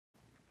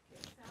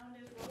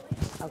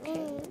Okay.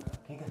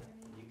 Okay, good.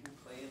 You can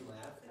play and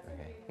laugh.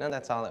 Okay. No,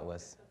 that's all it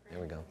was.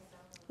 There we go.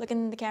 Look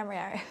in the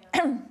camera.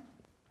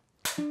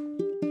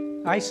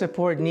 I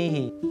support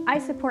Nihi. I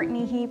support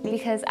Nihi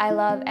because I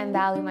love and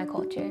value my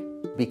culture.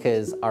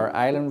 Because our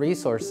island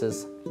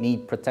resources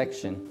need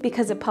protection.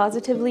 Because it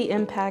positively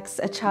impacts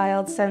a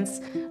child's sense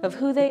of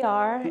who they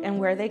are and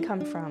where they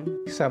come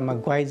from. Sa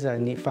magwayza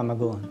ni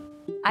Famagon.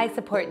 I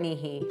support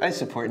Nihi. I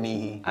support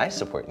Nihi. I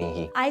support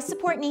Nihi. I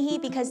support Nihi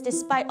because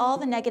despite all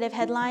the negative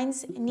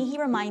headlines, Nihi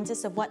reminds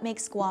us of what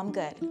makes Guam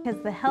good.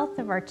 Because the health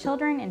of our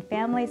children and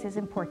families is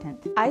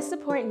important. I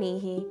support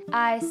Nihi.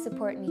 I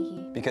support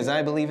Nihi. Because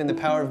I believe in the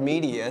power of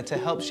media to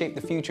help shape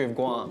the future of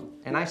Guam.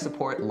 And I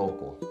support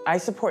local. I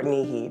support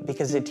Nihi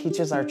because it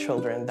teaches our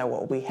children that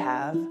what we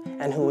have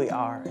and who we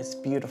are is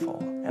beautiful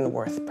and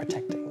worth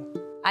protecting.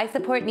 I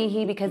support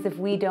Nihi because if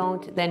we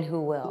don't, then who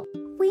will?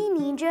 We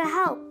need your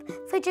help.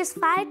 For just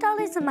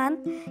 $5 a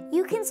month,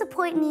 you can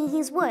support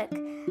Nihi's work.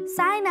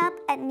 Sign up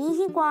at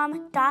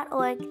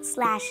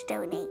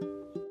nihiguam.org/donate.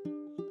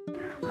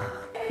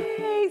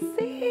 Hey,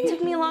 see? It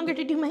took me longer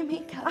to do my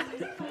makeup.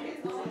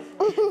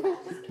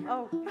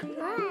 Oh.